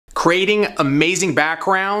Creating amazing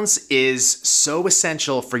backgrounds is so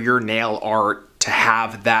essential for your nail art to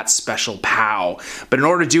have that special pow. But in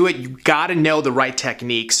order to do it, you gotta know the right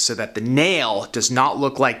techniques so that the nail does not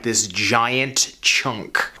look like this giant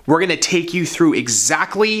chunk. We're gonna take you through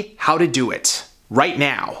exactly how to do it right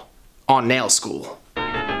now on Nail School.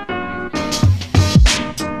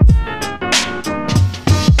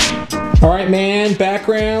 All right, man,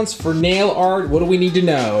 backgrounds for nail art, what do we need to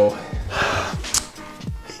know?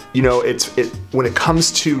 You know, when it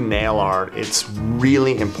comes to nail art, it's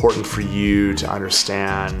really important for you to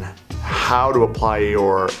understand how to apply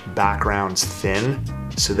your backgrounds thin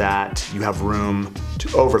so that you have room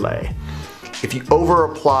to overlay. If you over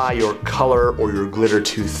apply your color or your glitter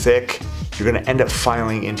too thick, you're gonna end up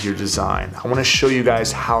filing into your design. I wanna show you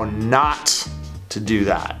guys how not to do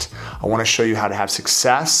that. I wanna show you how to have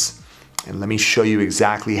success, and let me show you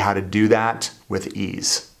exactly how to do that with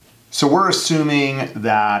ease. So we're assuming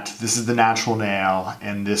that this is the natural nail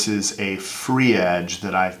and this is a free edge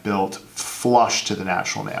that I've built flush to the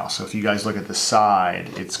natural nail. So if you guys look at the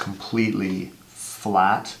side, it's completely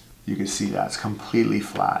flat. You can see that, it's completely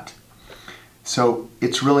flat. So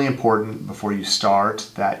it's really important before you start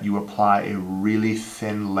that you apply a really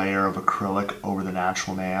thin layer of acrylic over the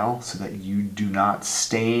natural nail so that you do not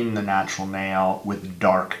stain the natural nail with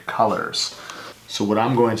dark colors. So what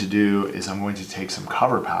I'm going to do is I'm going to take some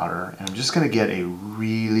cover powder and I'm just going to get a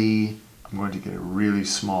really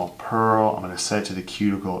small pearl. I'm going to set it to the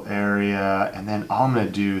cuticle area, and then all I'm going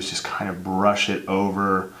to do is just kind of brush it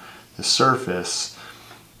over the surface.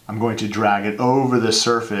 I'm going to drag it over the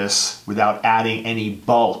surface without adding any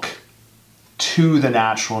bulk to the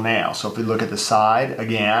natural nail. So if we look at the side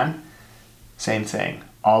again, same thing.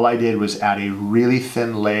 All I did was add a really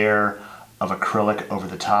thin layer of acrylic over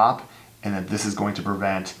the top, and then this is going to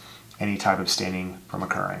prevent any type of staining from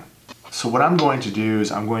occurring. So what I'm going to do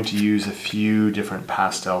is I'm going to use a few different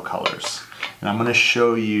pastel colors, and I'm going to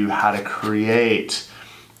show you how to create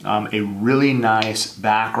a really nice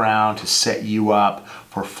background to set you up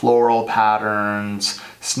for floral patterns,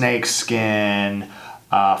 snake skin,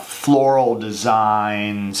 floral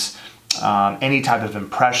designs, any type of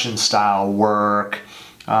impression style work.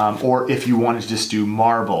 Or if you want to just do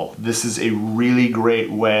marble, this is a really great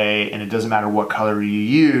way, and it doesn't matter what color you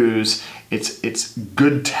use, it's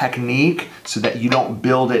good technique so that you don't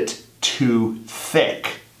build it too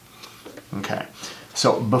thick. Okay,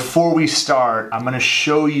 so before we start, I'm going to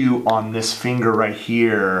show you on this finger right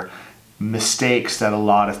here mistakes that a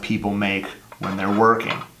lot of people make when they're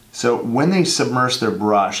working. So when they submerge their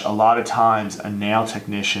brush, a lot of times a nail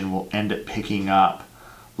technician will end up picking up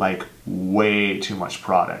like way too much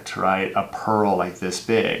product, right? A pearl like this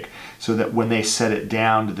big, so that when they set it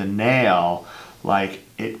down to the nail, like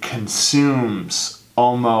it consumes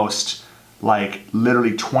almost like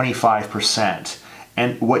literally 25%.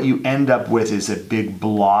 And what you end up with is a big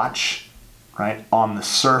blotch, right, on the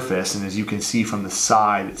surface. And as you can see from the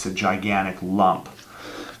side, it's a gigantic lump.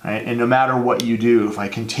 Right? And no matter what you do, if I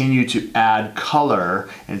continue to add color,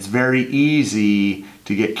 and it's very easy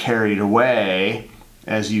to get carried away.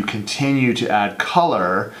 As you continue to add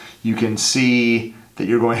color, you can see that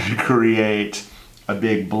you're going to create a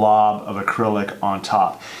big blob of acrylic on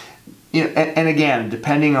top. You know, and again,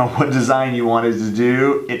 depending on what design you wanted to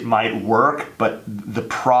do, it might work, but the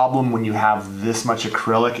problem when you have this much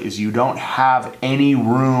acrylic is you don't have any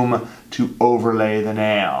room to overlay the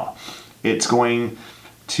nail. It's going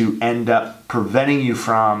to end up preventing you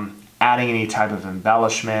from adding any type of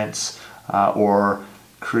embellishments or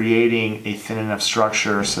creating a thin enough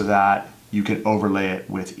structure so that you can overlay it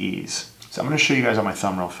with ease. So I'm going to show you guys on my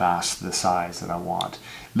thumb real fast the size that I want.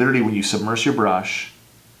 Literally, when you submerge your brush,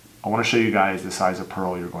 I want to show you guys the size of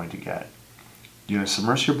pearl you're going to get. You're going to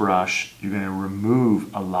submerge your brush, you're going to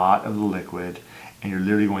remove a lot of the liquid, and you're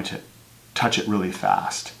literally going to touch it really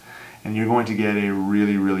fast. And you're going to get a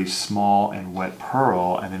really, really small and wet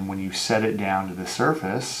pearl, and then when you set it down to the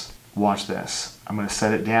surface, watch this. I'm going to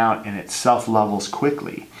set it down and it self-levels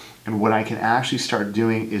quickly. And what I can actually start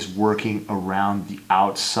doing is working around the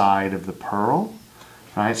outside of the pearl,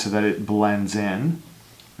 right, so that it blends in.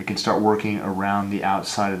 I can start working around the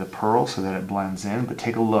outside of the pearl so that it blends in. But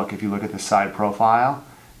take a look, if you look at the side profile,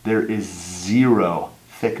 there is zero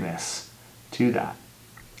thickness to that.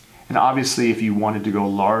 And obviously if you wanted to go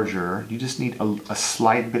larger, you just need a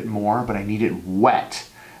slight bit more, but I need it wet.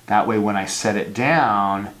 That way when I set it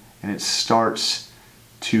down, and it starts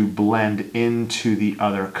to blend into the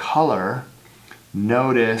other color,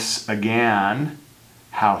 notice again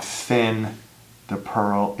how thin the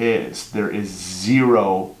pearl is. There is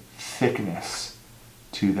zero thickness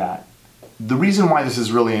to that The reason why this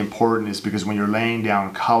is really important is because when you're laying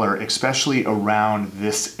down color, especially around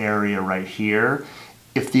this area right here,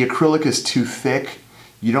 if the acrylic is too thick,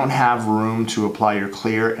 you don't have room to apply your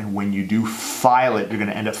clear, and when you do file it, you're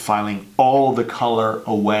gonna end up filing all the color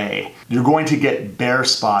away. You're going to get bare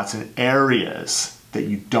spots in areas that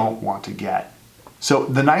you don't want to get. So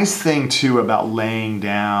the nice thing too about laying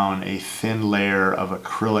down a thin layer of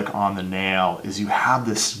acrylic on the nail is you have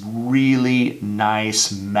this really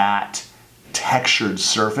nice matte textured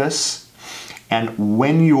surface, and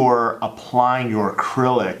when you're applying your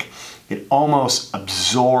acrylic, it almost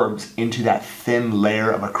absorbs into that thin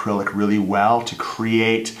layer of acrylic really well to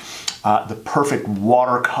create the perfect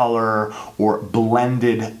watercolor or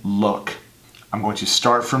blended look. I'm going to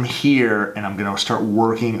start from here and I'm going to start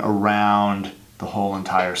working around the whole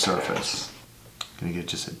entire surface. I'm going to get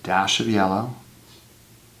just a dash of yellow.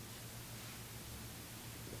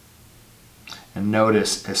 And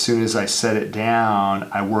notice, as soon as I set it down,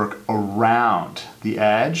 I work around the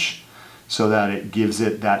edge so that it gives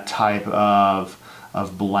it that type of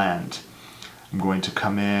blend. I'm going to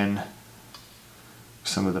come in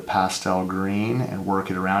some of the pastel green and work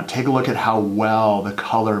it around. Take a look at how well the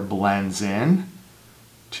color blends in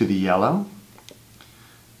to the yellow.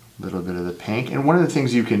 A little bit of the pink. And one of the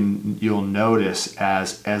things you'll notice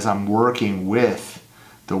as I'm working with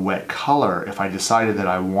the wet color, if I decided that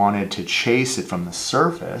I wanted to chase it from the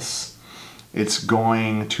surface, it's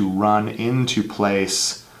going to run into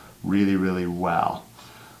place really, really well.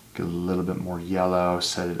 Get a little bit more yellow,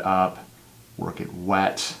 set it up, work it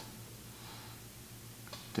wet,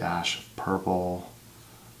 dash of purple,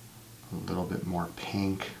 a little bit more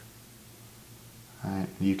pink. Right.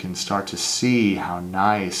 You can start to see how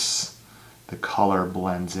nice the color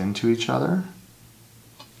blends into each other.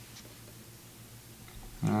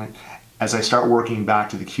 All right. As I start working back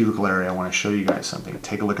to the cuticle area, I want to show you guys something.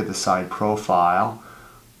 Take a look at the side profile.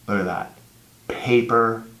 Look at that.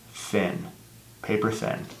 Paper thin. Paper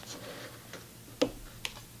thin. I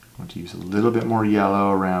want to use a little bit more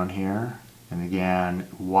yellow around here. And again,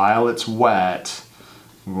 while it's wet,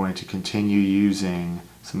 I'm going to continue using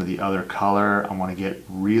some of the other color. I want to get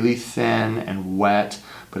really thin and wet,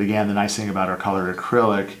 but again, the nice thing about our colored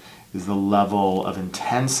acrylic is the level of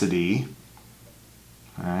intensity.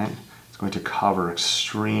 All right, it's going to cover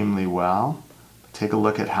extremely well. Take a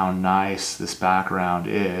look at how nice this background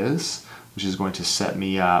is, which is going to set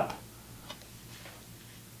me up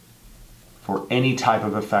for any type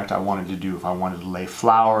of effect I wanted to do. If I wanted to lay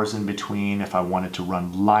flowers in between, if I wanted to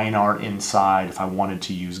run line art inside, if I wanted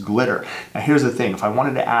to use glitter. Now here's the thing, if I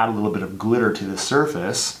wanted to add a little bit of glitter to the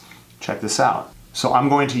surface, check this out. So I'm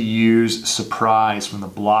going to use Surprise from the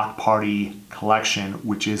Block Party collection,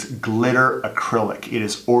 which is glitter acrylic. It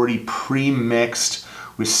is already pre-mixed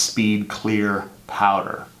with Speed Clear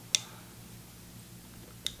powder.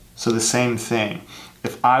 So the same thing.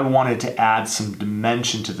 If I wanted to add some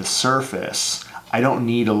dimension to the surface, I don't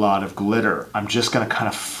need a lot of glitter. I'm just going to kind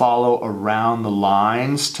of follow around the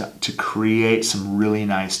lines to create some really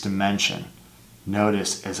nice dimension.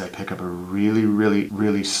 Notice as I pick up a really, really,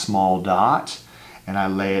 really small dot and I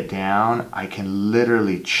lay it down, I can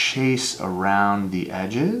literally chase around the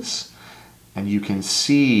edges, and you can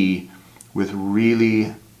see with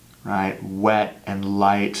really wet and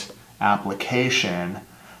light application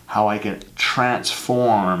how I can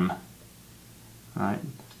transform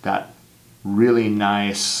that really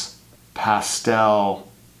nice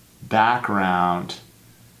pastel background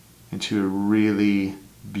into a really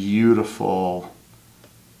beautiful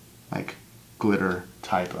glitter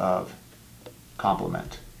type of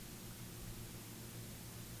complement.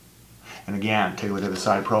 And again, take a look at the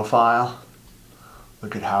side profile.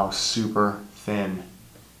 Look at how super thin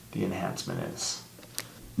the enhancement is.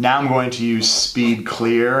 Now I'm going to use Speed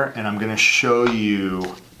Clear, and I'm going to show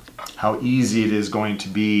you how easy it is going to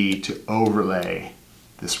be to overlay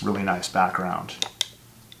this really nice background.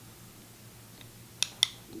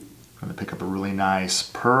 I'm going to pick up a really nice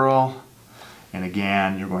pearl, and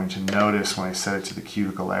again, you're going to notice when I set it to the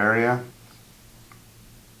cuticle area,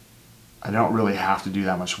 I don't really have to do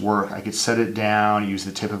that much work. I could set it down, use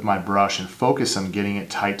the tip of my brush, and focus on getting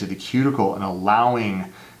it tight to the cuticle and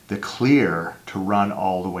allowing the clear to run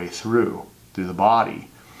all the way through the body.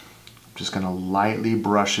 I'm just going to lightly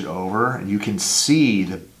brush it over, and you can see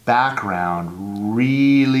the background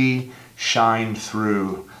really shine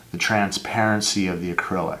through the transparency of the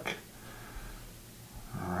acrylic.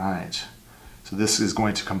 All right, so this is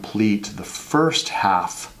going to complete the first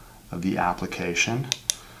half of the application.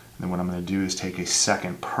 And then what I'm going to do is take a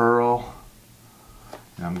second pearl,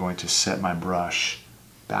 and I'm going to set my brush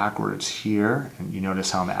backwards here, and you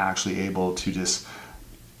notice how I'm actually able to just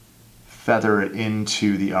feather it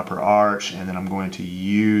into the upper arch, and then I'm going to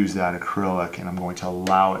use that acrylic and I'm going to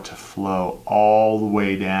allow it to flow all the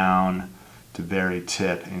way down to very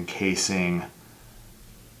tip, encasing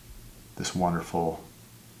this wonderful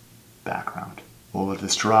background. We'll let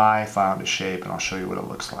this dry, file into shape, and I'll show you what it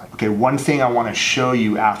looks like. Okay, one thing I want to show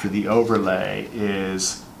you after the overlay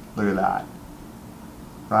is, look at that,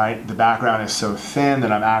 right? The background is so thin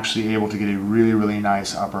that I'm actually able to get a really, really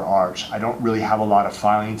nice upper arch. I don't really have a lot of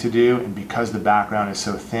filing to do, and because the background is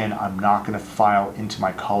so thin, I'm not going to file into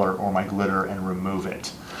my color or my glitter and remove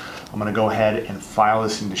it. I'm going to go ahead and file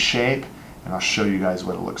this into shape, and I'll show you guys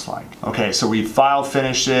what it looks like. Okay, so we filed,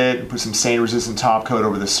 finished it, put some stain resistant top coat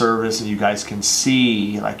over the surface, and you guys can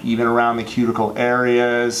see, like, even around the cuticle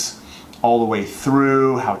areas, all the way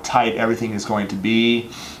through, how tight everything is going to be.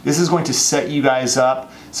 This is going to set you guys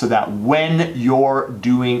up so that when you're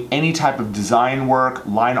doing any type of design work,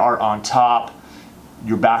 line art on top,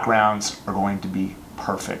 your backgrounds are going to be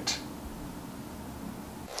perfect.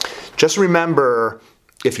 Just remember,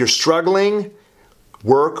 if you're struggling,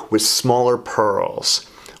 work with smaller pearls.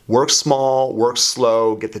 Work small, work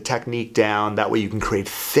slow, get the technique down. That way you can create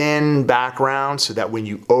thin backgrounds so that when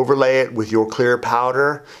you overlay it with your clear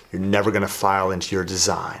powder, you're never gonna file into your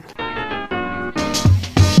design.